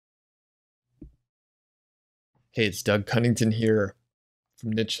Hey, it's Doug Cunnington here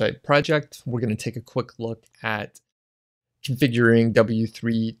from Niche Site Project. We're going to take a quick look at configuring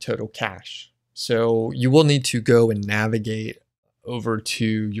W3 Total Cache. So you will need to go and navigate over to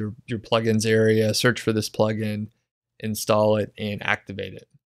your plugins area, search for this plugin, install it, and activate it.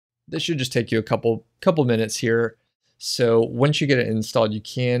 This should just take you a couple minutes here. So once you get it installed, you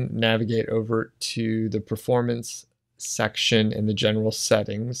can navigate over to the performance section in the general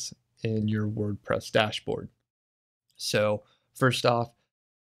settings in your WordPress dashboard. So first off,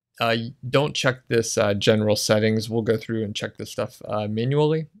 don't check this general settings. We'll go through and check this stuff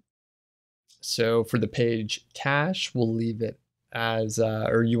manually. So for the page cache, we'll leave it as,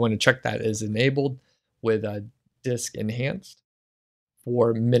 or you want to check that as enabled with disk enhanced.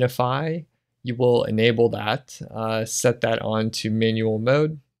 For minify, you will enable that, set that on to manual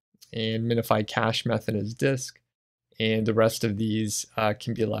mode, and minify cache method as disk. And the rest of these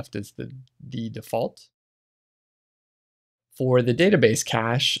can be left as the default. For the database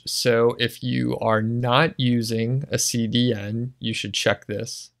cache, so if you are not using a CDN, you should check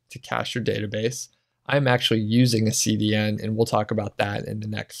this to cache your database. I'm actually using a CDN, and we'll talk about that in the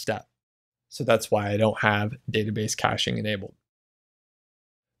next step. So that's why I don't have database caching enabled.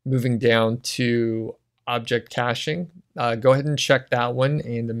 Moving down to object caching, go ahead and check that one,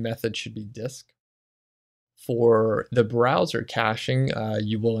 and the method should be disk. For the browser caching,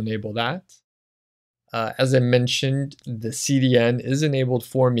 you will enable that. As I mentioned, the CDN is enabled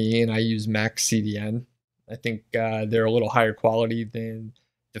for me, and I use Max CDN. I think they're a little higher quality than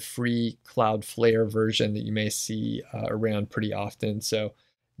the free Cloudflare version that you may see around pretty often. So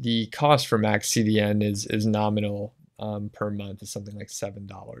the cost for Max CDN is nominal per month. It's something like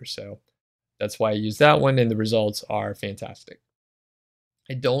 $7. So that's why I use that one, and the results are fantastic.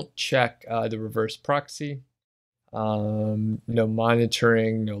 I don't check the reverse proxy. No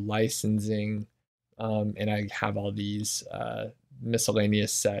monitoring, no licensing. And I have all these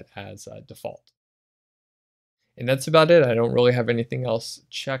miscellaneous set as default. And that's about it. I don't really have anything else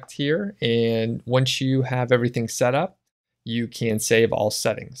checked here. And once you have everything set up, you can save all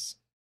settings.